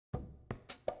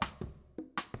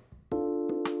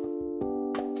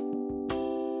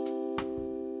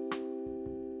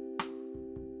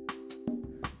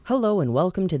Hello and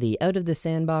welcome to the Out of the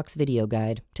Sandbox video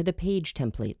guide to the page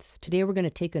templates. Today we're going to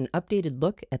take an updated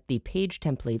look at the page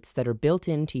templates that are built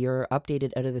into your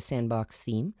updated Out of the Sandbox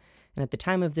theme. And at the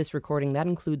time of this recording, that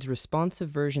includes responsive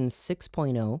version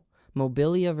 6.0,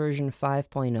 Mobilia version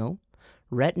 5.0,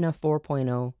 Retina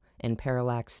 4.0, and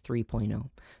Parallax 3.0.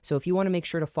 So if you want to make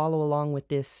sure to follow along with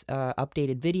this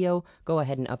updated video, go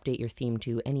ahead and update your theme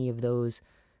to any of those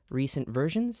recent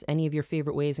versions, any of your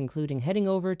favorite ways, including heading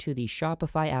over to the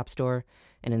Shopify App Store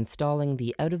and installing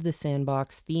the Out of the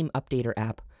Sandbox Theme Updater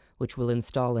app, which will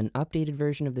install an updated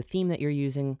version of the theme that you're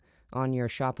using on your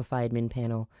Shopify admin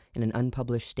panel in an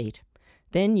unpublished state.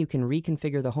 Then you can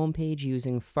reconfigure the homepage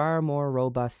using far more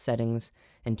robust settings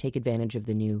and take advantage of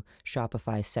the new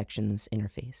Shopify Sections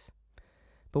interface.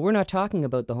 But we're not talking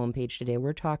about the homepage today,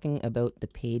 we're talking about the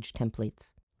page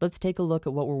templates. Let's take a look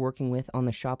at what we're working with on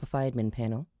the Shopify admin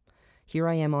panel. Here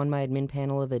I am on my admin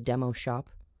panel of a demo shop.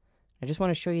 I just want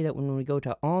to show you that when we go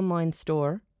to Online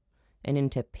Store and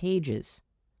into Pages,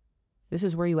 this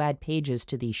is where you add pages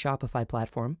to the Shopify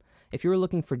platform. If you were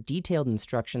looking for detailed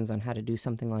instructions on how to do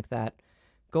something like that,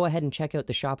 go ahead and check out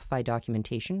the Shopify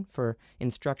documentation for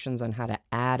instructions on how to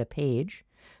add a page.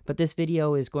 But this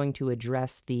video is going to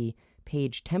address the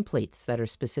page templates that are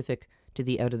specific to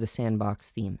the Out of the Sandbox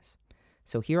themes.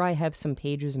 So here I have some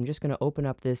pages. I'm just going to open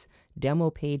up this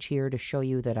demo page here to show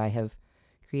you that I have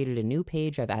created a new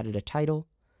page. I've added a title,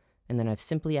 and then I've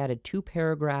simply added 2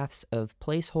 paragraphs of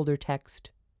placeholder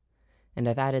text, and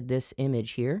I've added this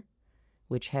image here,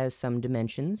 which has some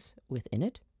dimensions within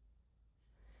it.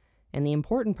 And the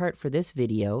important part for this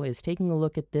video is taking a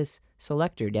look at this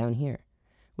selector down here,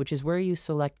 which is where you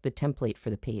select the template for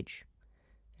the page.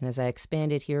 And as I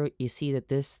expand it here, you see that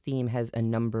this theme has a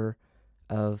number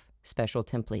of special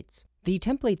templates. The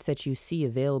templates that you see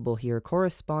available here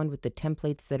correspond with the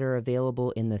templates that are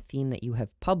available in the theme that you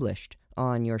have published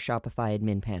on your Shopify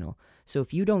admin panel. So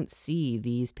if you don't see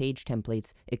these page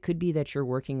templates, it could be that you're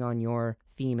working on your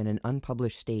theme in an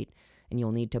unpublished state and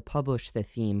you'll need to publish the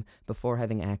theme before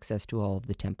having access to all of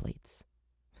the templates.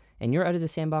 And your Out of the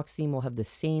Sandbox theme will have the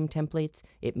same templates.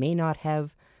 It may not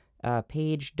have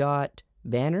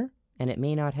page.banner and it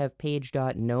may not have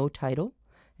page.no title.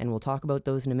 And we'll talk about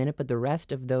those in a minute, but the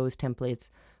rest of those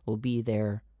templates will be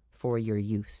there for your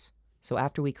use. So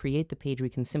after we create the page,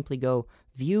 we can simply go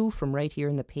View from right here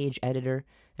in the page editor,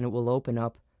 and it will open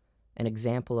up an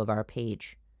example of our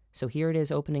page. So here it is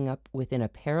opening up within a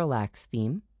Parallax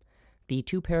theme. The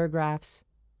 2 paragraphs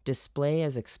display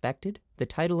as expected. The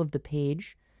title of the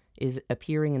page is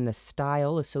appearing in the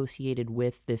style associated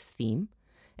with this theme,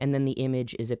 and then the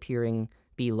image is appearing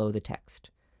below the text.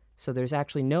 So there's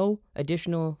actually no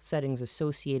additional settings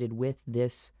associated with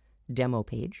this demo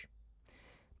page.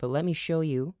 But let me show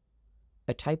you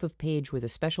a type of page with a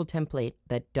special template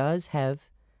that does have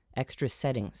extra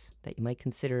settings that you might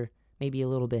consider maybe a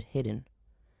little bit hidden.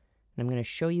 And I'm going to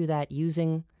show you that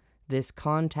using this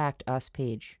Contact Us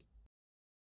page.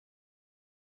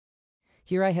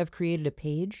 Here I have created a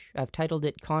page. I've titled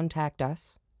it Contact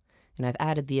Us, and I've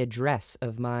added the address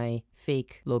of my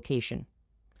fake location.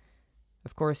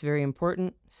 Of course, very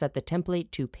important, set the template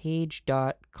to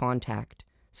page.contact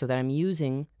so that I'm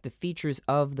using the features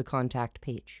of the contact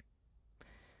page.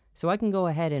 So I can go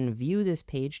ahead and view this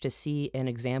page to see an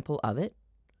example of it.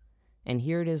 And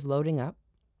here it is loading up.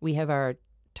 We have our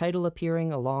title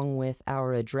appearing along with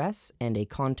our address and a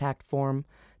contact form.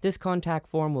 This contact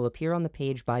form will appear on the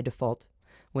page by default.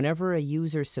 Whenever a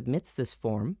user submits this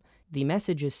form, the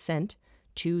message is sent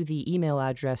to the email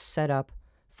address set up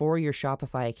for your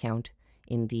Shopify account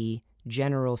in the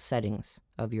general settings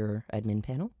of your admin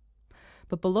panel.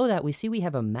 But below that, we see we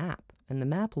have a map, and the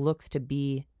map looks to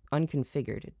be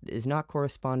unconfigured. It is not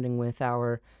corresponding with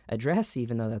our address,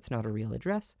 even though that's not a real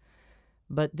address.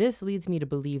 But this leads me to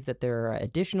believe that there are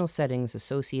additional settings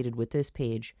associated with this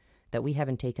page that we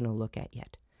haven't taken a look at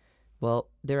yet. Well,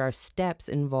 there are steps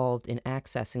involved in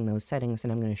accessing those settings,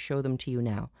 and I'm going to show them to you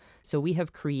now. So we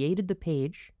have created the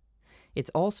page.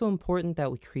 It's also important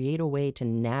that we create a way to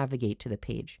navigate to the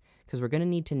page, because we're going to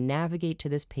need to navigate to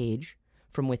this page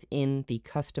from within the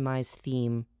Customize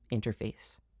Theme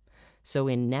interface. So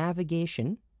in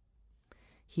Navigation,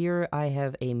 here I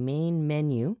have a main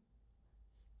menu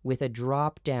with a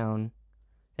drop-down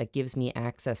that gives me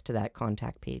access to that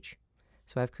contact page.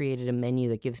 So I've created a menu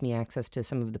that gives me access to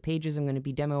some of the pages I'm going to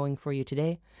be demoing for you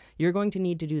today. You're going to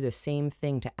need to do the same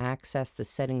thing to access the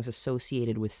settings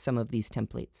associated with some of these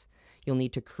templates. You'll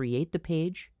need to create the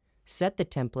page, set the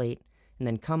template, and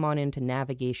then come on into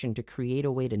navigation to create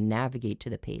a way to navigate to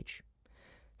the page.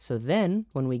 So then,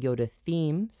 when we go to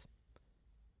Themes,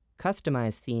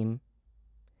 Customize Theme,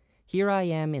 Here I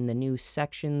am in the new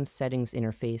Sections settings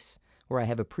interface, where I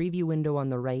have a preview window on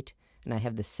the right, and I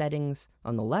have the settings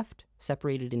on the left,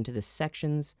 separated into the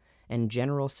Sections and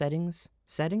General settings.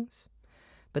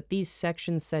 But these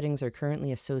Sections settings are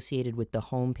currently associated with the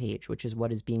home page, which is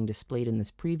what is being displayed in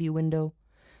this preview window.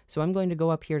 So I'm going to go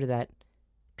up here to that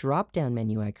drop-down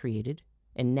menu I created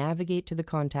and navigate to the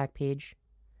contact page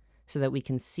so that we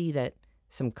can see that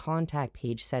some contact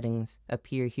page settings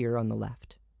appear here on the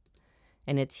left.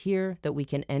 And it's here that we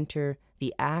can enter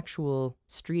the actual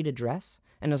street address,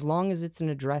 and as long as it's an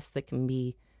address that can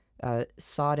be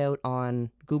sought out on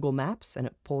Google Maps, and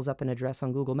it pulls up an address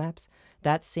on Google Maps,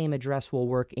 that same address will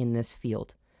work in this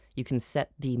field. You can set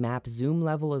the map zoom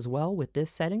level as well with this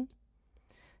setting.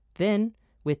 Then,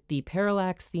 with the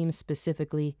Parallax theme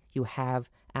specifically, you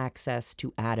have access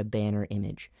to add a banner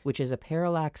image, which is a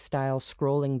parallax-style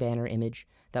scrolling banner image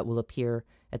that will appear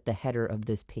at the header of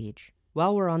this page.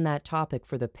 While we're on that topic,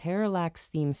 for the Parallax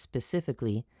theme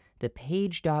specifically, the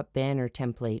page.banner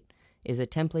template is a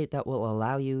template that will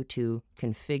allow you to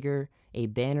configure a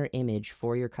banner image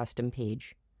for your custom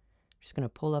page. I'm just going to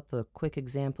pull up a quick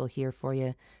example here for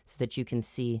you so that you can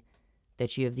see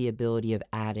that you have the ability of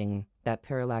adding that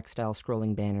parallax-style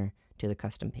scrolling banner to the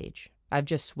custom page. I've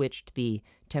just switched the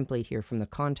template here from the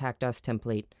Contact Us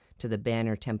template to the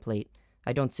banner template.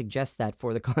 I don't suggest that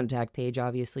for the contact page,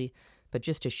 obviously, but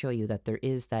just to show you that there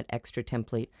is that extra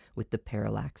template with the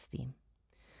Parallax theme.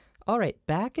 All right,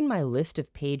 back in my list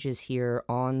of pages here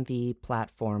on the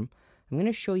platform, I'm going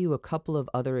to show you a couple of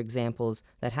other examples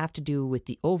that have to do with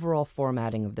the overall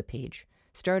formatting of the page,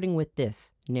 starting with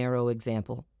this narrow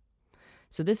example.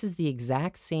 So this is the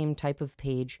exact same type of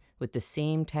page with the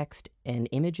same text and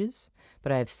images,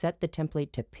 but I have set the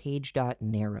template to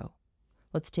page.narrow.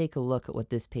 Let's take a look at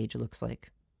what this page looks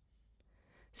like.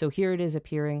 So here it is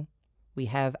appearing. We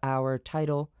have our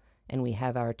title and we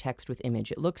have our text with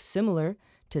image. It looks similar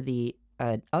to the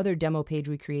other demo page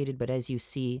we created, but as you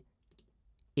see,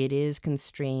 it is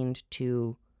constrained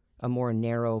to a more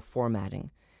narrow formatting.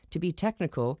 To be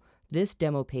technical, this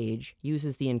demo page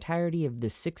uses the entirety of the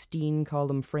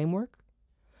 16-column framework,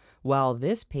 while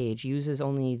this page uses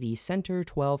only the center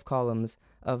 12 columns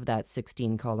of that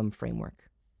 16-column framework.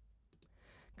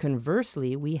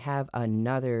 Conversely, we have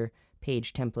another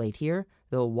page template here,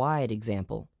 the wide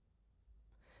example.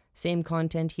 Same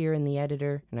content here in the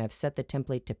editor, and I've set the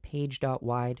template to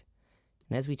page.wide.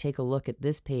 And as we take a look at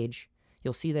this page,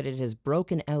 you'll see that it has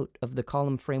broken out of the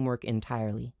column framework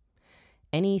entirely.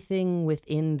 Anything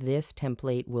within this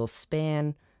template will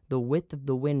span the width of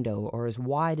the window, or as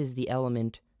wide as the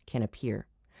element can appear.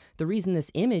 The reason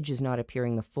this image is not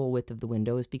appearing the full width of the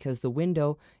window is because the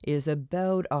window is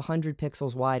about 100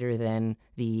 pixels wider than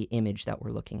the image that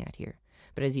we're looking at here.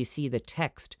 But as you see, the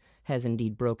text has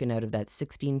indeed broken out of that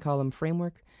 16-column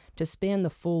framework to span the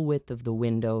full width of the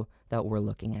window that we're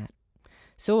looking at.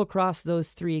 So across those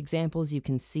three examples, you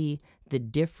can see the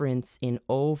difference in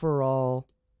overall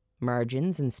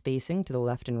margins and spacing to the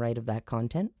left and right of that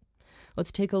content.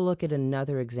 Let's take a look at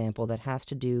another example that has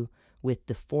to do with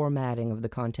the formatting of the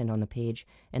content on the page,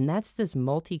 and that's this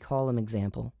multi-column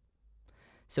example.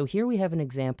 So here we have an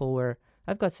example where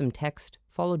I've got some text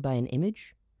followed by an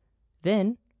image,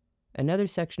 then another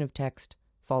section of text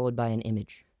followed by an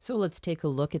image. So let's take a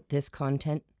look at this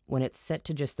content when it's set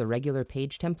to just the regular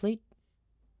page template.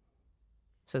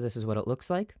 So this is what it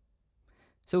looks like.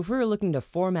 So if we were looking to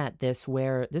format this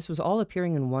where this was all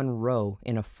appearing in one row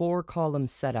in a 4-column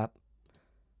setup,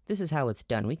 this is how it's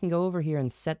done. We can go over here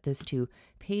and set this to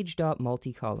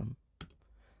page.multi-column.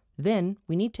 Then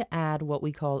we need to add what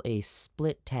we call a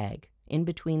split tag in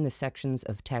between the sections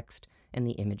of text and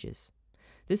the images.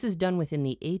 This is done within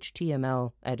the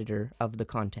HTML editor of the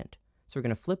content. So we're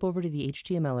going to flip over to the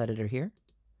HTML editor here.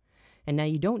 And now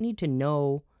you don't need to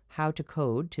know how to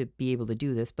code to be able to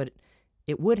do this, but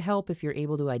it would help if you're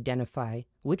able to identify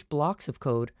which blocks of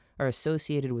code are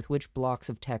associated with which blocks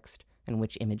of text and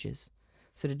which images.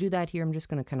 So to do that here, I'm just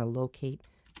going to kind of locate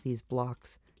these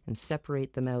blocks and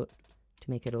separate them out to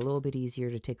make it a little bit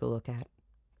easier to take a look at.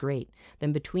 Great.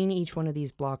 Then between each one of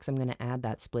these blocks, I'm going to add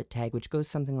that split tag, which goes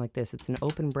something like this. It's an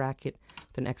open bracket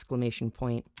with an exclamation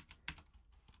point,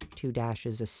 2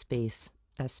 dashes, a space,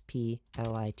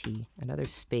 S-P-L-I-T, another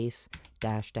space,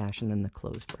 dash, dash, and then the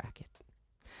close bracket.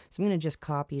 So I'm going to just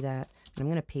copy that, and I'm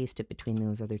going to paste it between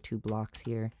those other 2 blocks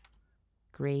here.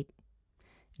 Great.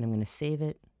 And I'm going to save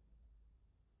it.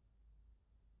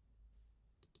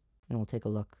 And we'll take a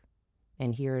look.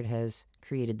 And here it has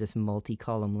created this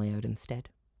multi-column layout instead.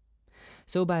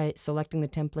 So by selecting the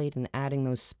template and adding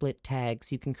those split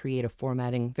tags, you can create a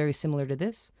formatting very similar to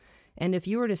this. And if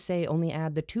you were to say only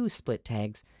add the 2 split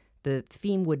tags, the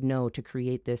theme would know to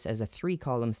create this as a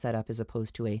 3-column setup as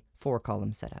opposed to a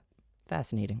 4-column setup.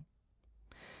 Fascinating.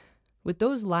 With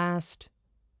those last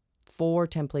 4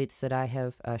 templates that I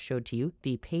have showed to you,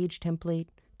 the page template,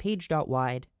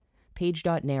 page.wide,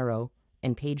 page.narrow,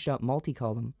 and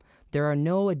page.multi-column, there are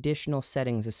no additional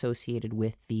settings associated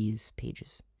with these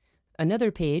pages.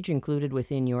 Another page included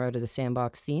within your Out of the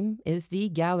Sandbox theme is the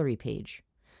gallery page.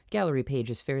 Gallery page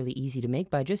is fairly easy to make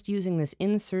by just using this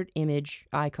insert image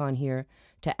icon here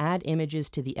to add images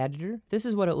to the editor. This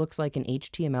is what it looks like in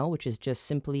HTML, which is just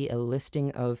simply a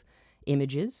listing of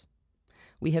images.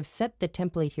 We have set the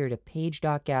template here to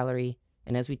page.gallery,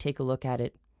 and as we take a look at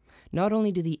it, not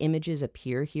only do the images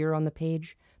appear here on the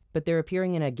page, but they're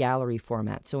appearing in a gallery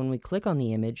format. So when we click on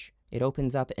the image, it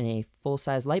opens up in a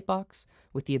full-size lightbox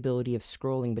with the ability of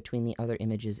scrolling between the other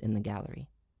images in the gallery.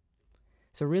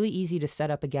 So really easy to set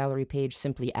up a gallery page.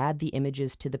 Simply add the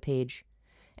images to the page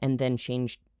and then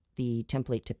change the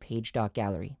template to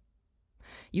page.gallery.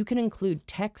 You can include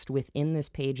text within this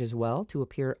page as well to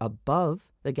appear above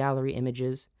the gallery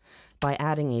images by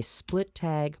adding a split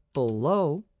tag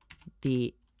below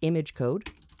the image code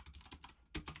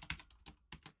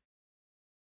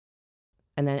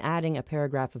and then adding a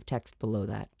paragraph of text below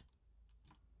that.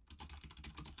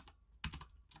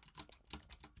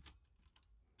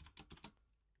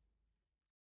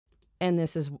 And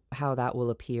this is how that will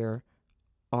appear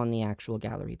on the actual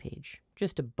gallery page,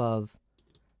 just above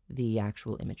the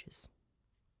actual images.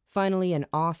 Finally, an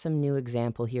awesome new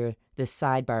example here, this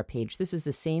sidebar page. This is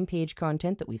the same page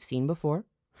content that we've seen before,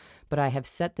 but I have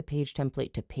set the page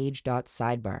template to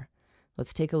page.sidebar.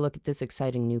 Let's take a look at this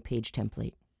exciting new page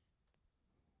template.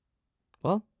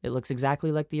 Well, it looks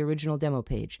exactly like the original demo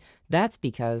page. That's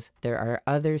because there are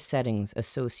other settings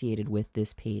associated with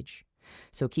this page.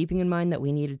 So keeping in mind that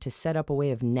we needed to set up a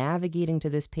way of navigating to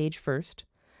this page first,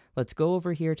 let's go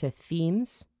over here to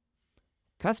Themes,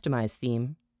 Customize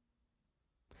Theme,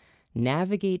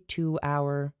 navigate to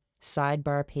our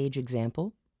sidebar page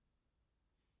example,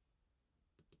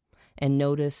 and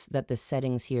notice that the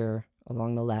settings here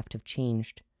along the left have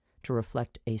changed to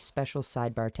reflect a special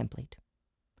sidebar template.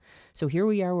 So here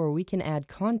we are where we can add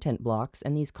content blocks,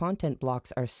 and these content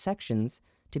blocks are sections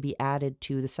to be added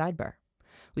to the sidebar.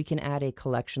 We can add a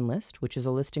collection list, which is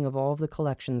a listing of all of the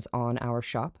collections on our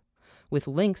shop, with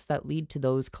links that lead to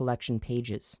those collection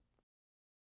pages.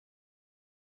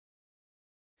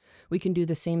 We can do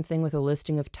the same thing with a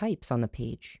listing of types on the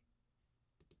page,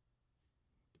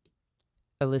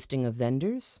 a listing of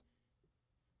vendors.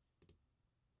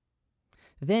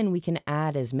 Then we can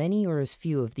add as many or as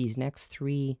few of these next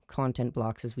 3 content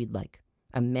blocks as we'd like.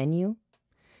 A menu,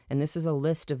 and this is a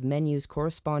list of menus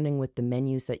corresponding with the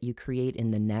menus that you create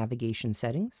in the navigation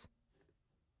settings.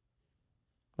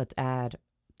 Let's add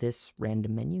this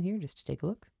random menu here just to take a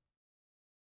look.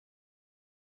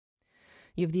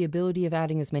 You have the ability of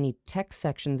adding as many text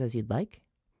sections as you'd like,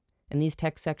 and these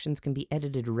text sections can be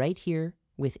edited right here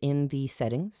within the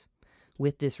settings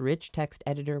with this rich text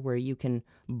editor where you can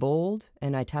bold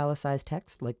and italicize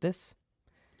text like this.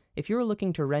 If you're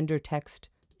looking to render text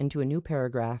into a new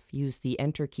paragraph, use the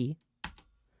Enter key,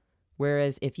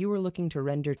 whereas if you were looking to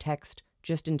render text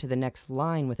just into the next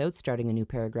line without starting a new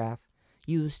paragraph,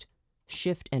 used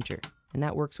Shift-Enter, and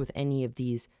that works with any of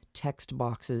these text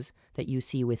boxes that you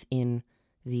see within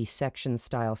the section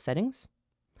style settings.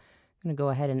 I'm going to go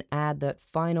ahead and add that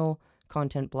final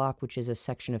content block, which is a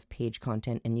section of page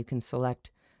content, and you can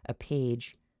select a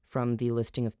page from the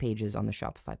listing of pages on the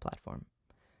Shopify platform.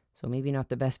 So maybe not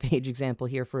the best page example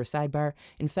here for a sidebar.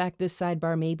 In fact, this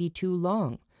sidebar may be too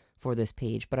long for this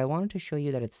page, but I wanted to show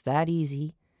you that it's that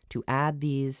easy to add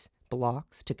these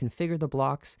blocks, to configure the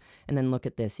blocks, and then look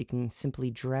at this. You can simply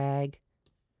drag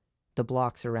the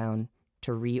blocks around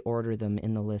to reorder them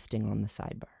in the listing on the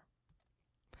sidebar.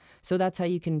 So that's how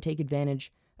you can take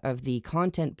advantage of the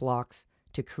content blocks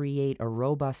to create a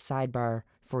robust sidebar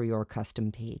for your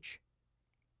custom page.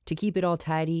 To keep it all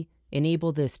tidy,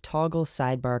 enable this toggle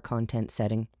sidebar content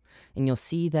setting, and you'll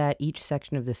see that each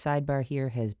section of the sidebar here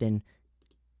has been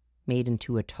made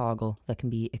into a toggle that can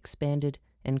be expanded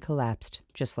and collapsed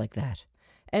just like that.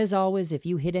 As always, if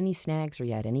you hit any snags or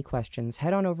you had any questions,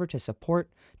 head on over to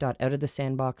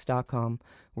support.outofthesandbox.com,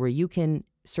 where you can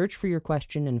search for your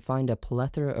question and find a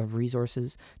plethora of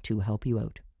resources to help you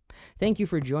out. Thank you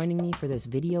for joining me for this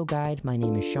video guide. My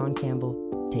name is Sean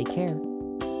Campbell. Take care.